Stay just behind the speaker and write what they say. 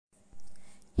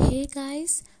Hey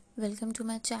guys, welcome to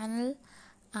my channel.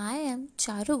 I am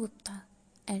Charu Gupta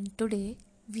and today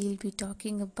we'll be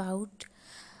talking about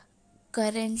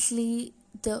currently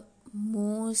the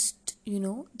most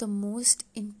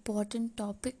important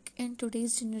topic in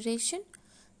today's generation,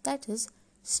 that is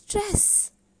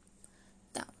stress.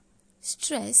 Now,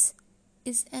 stress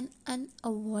is an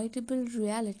unavoidable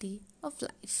reality of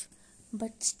life,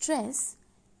 but stress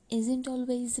isn't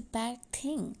always a bad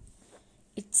thing.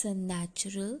 It's a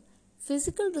natural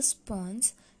physical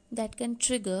response that can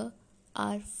trigger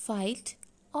our fight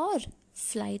or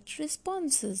flight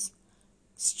responses.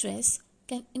 Stress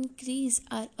can increase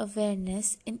our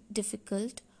awareness in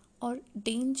difficult or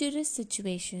dangerous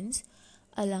situations,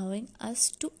 allowing us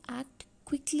to act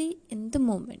quickly in the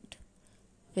moment.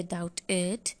 Without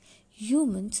it,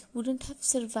 humans wouldn't have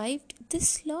survived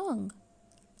this long.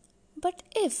 But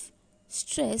if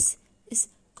stress is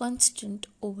constant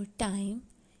over time,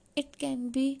 it can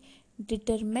be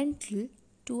detrimental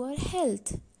to our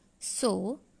health.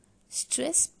 So,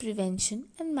 stress prevention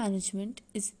and management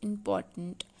is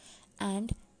important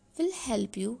and will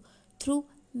help you through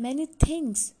many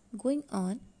things going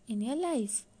on in your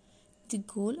life. The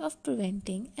goal of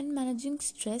preventing and managing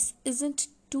stress isn't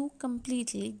to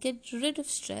completely get rid of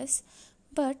stress,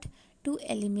 but to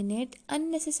eliminate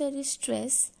unnecessary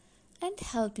stress and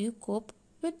help you cope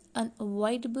with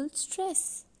unavoidable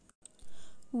stress.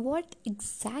 What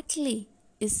exactly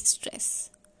is stress?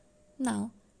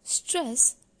 Now,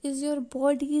 stress is your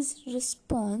body's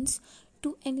response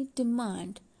to any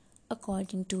demand.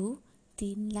 According to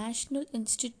the National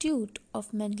Institute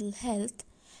of Mental Health,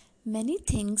 many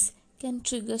things can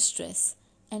trigger stress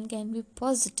and can be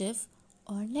positive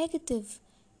or negative.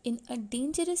 In a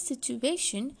dangerous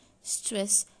situation,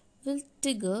 stress will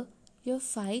trigger your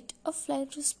fight or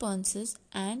flight responses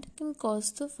and can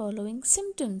cause the following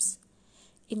symptoms: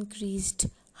 increased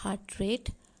heart rate,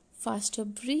 faster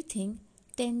breathing,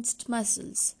 tensed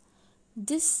muscles.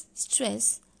 This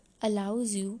stress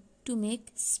allows you to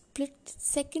make split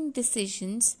second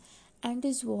decisions and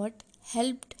is what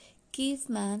helped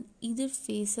caveman either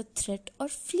face a threat or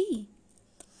flee.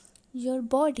 Your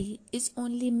body is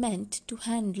only meant to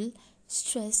handle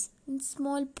stress in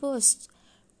small bursts.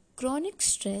 Chronic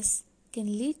stress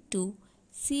can lead to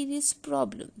serious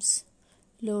problems,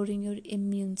 lowering your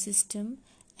immune system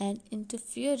and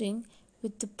interfering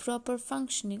with the proper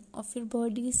functioning of your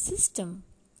body's system.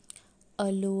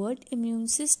 A lowered immune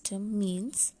system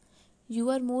means you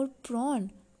are more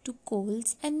prone to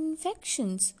colds and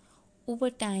infections. Over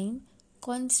time,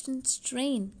 constant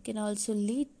strain can also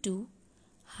lead to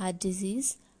heart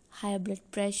disease, high blood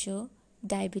pressure,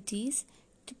 diabetes,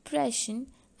 depression,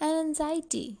 and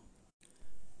anxiety.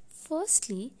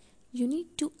 Firstly, you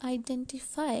need to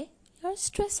identify your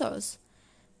stressors.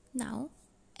 Now,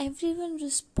 everyone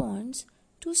responds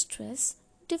to stress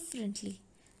differently,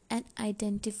 and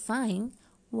identifying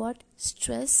what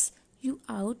stress you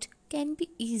out can be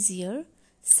easier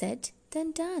said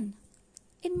than done.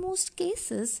 In most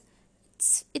cases,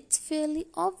 it's fairly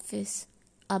obvious: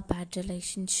 a bad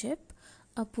relationship,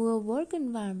 a poor work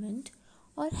environment,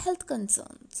 or health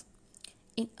concerns.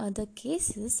 In other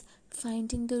cases,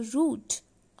 finding the root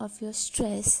of your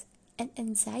stress and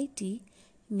anxiety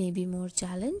may be more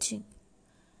challenging.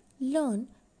 Learn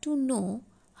to know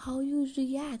how you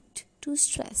react to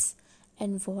stress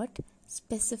and what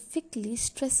specifically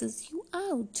stresses you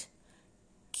out.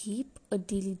 Keep a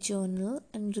daily journal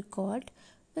and record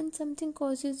when something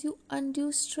causes you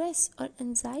undue stress or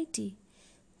anxiety.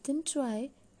 Then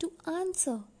try to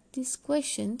answer these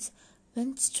questions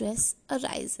when stress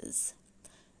arises.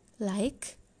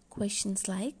 Like questions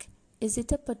like: is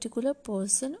it a particular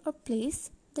person or place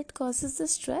that causes the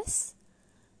stress?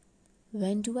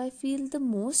 When do I feel the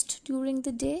most during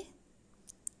the day?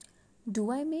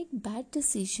 Do I make bad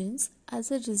decisions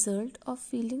as a result of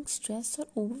feeling stressed or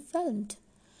overwhelmed?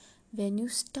 When you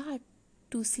start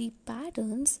to see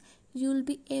patterns, you'll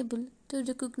be able to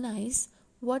recognize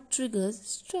what triggers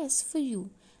stress for you,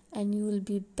 and you will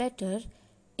be better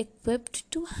equipped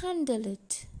to handle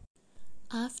it.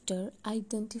 After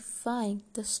identifying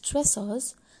the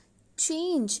stressors,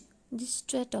 change the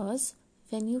stressors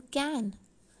when you can.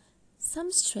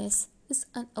 Some stress is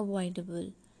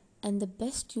unavoidable, and the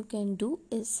best you can do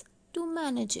is to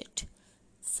manage it.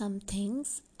 Some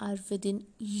things are within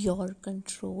your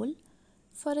control.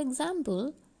 For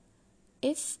example,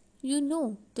 if you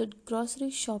know that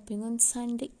grocery shopping on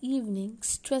Sunday evening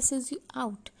stresses you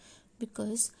out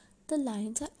because the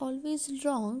lines are always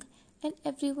long and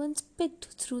everyone's picked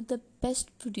through the best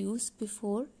produce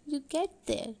before you get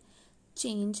there,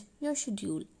 change your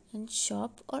schedule and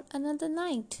shop or another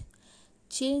night.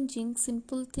 changing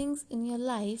simple things in your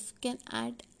life can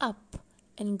add up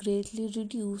and greatly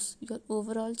reduce your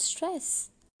overall stress.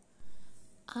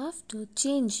 After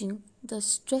changing the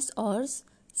stressors,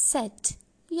 set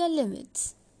your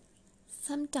limits.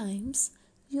 Sometimes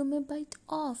you may bite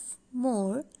off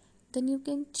more than you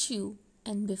can chew,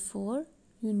 and before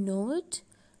you know it,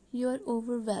 you are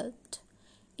overwhelmed.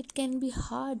 It can be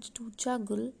hard to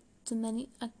juggle the many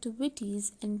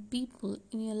activities and people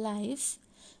in your life,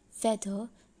 whether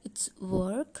it's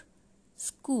work,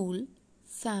 school,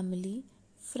 family,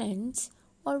 friends,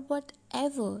 or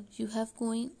whatever you have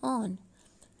going on.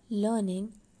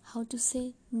 Learning how to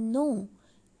say no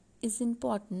is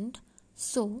important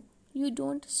so you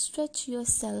don't stretch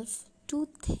yourself too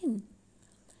thin.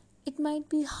 It might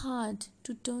be hard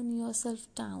to turn yourself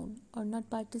down or not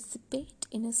participate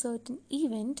in a certain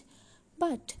event,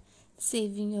 but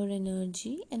saving your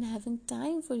energy and having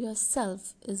time for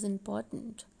yourself is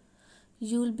important.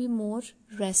 You'll be more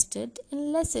rested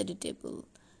and less irritable,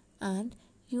 and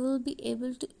you will be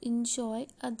able to enjoy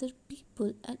other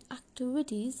people and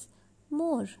activities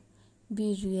more.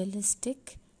 Be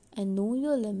realistic and know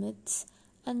your limits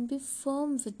and be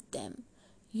firm with them.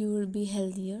 You will be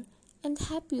healthier and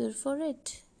happier for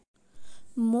it.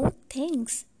 More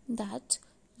things that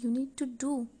you need to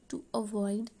do to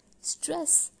avoid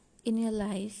stress in your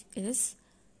life is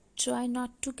try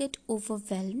not to get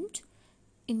overwhelmed,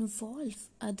 involve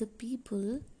other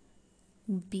people,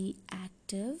 be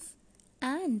active,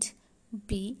 and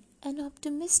be an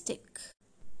optimistic.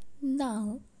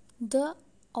 Now, the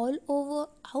all over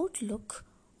outlook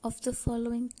of the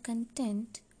following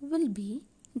content will be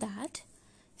that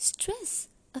stress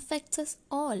affects us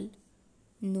all,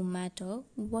 no matter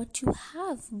what you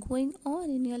have going on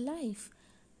in your life.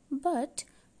 But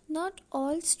not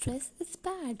all stress is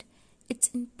bad. It's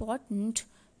important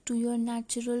to your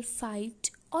natural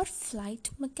fight or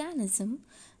flight mechanism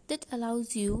that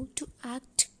allows you to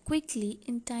act quickly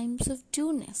in times of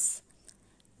duress.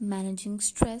 Managing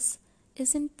stress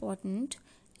is important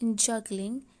in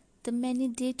juggling the many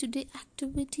day to day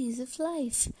activities of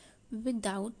life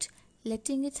without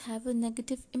letting it have a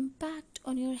negative impact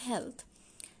on your health.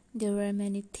 There are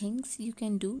many things you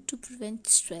can do to prevent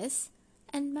stress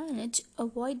and manage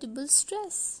avoidable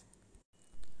stress.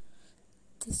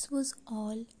 This was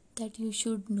all that you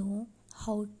should know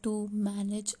how to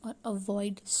manage or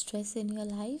avoid stress in your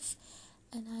life,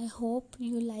 and I hope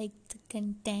you liked the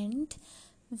content.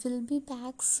 We'll be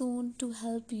back soon to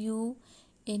help you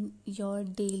in your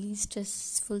daily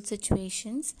stressful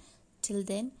situations. Till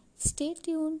then, stay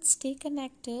tuned, stay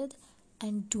connected,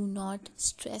 and do not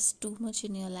stress too much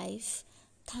in your life.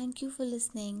 Thank you for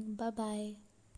listening. Bye bye.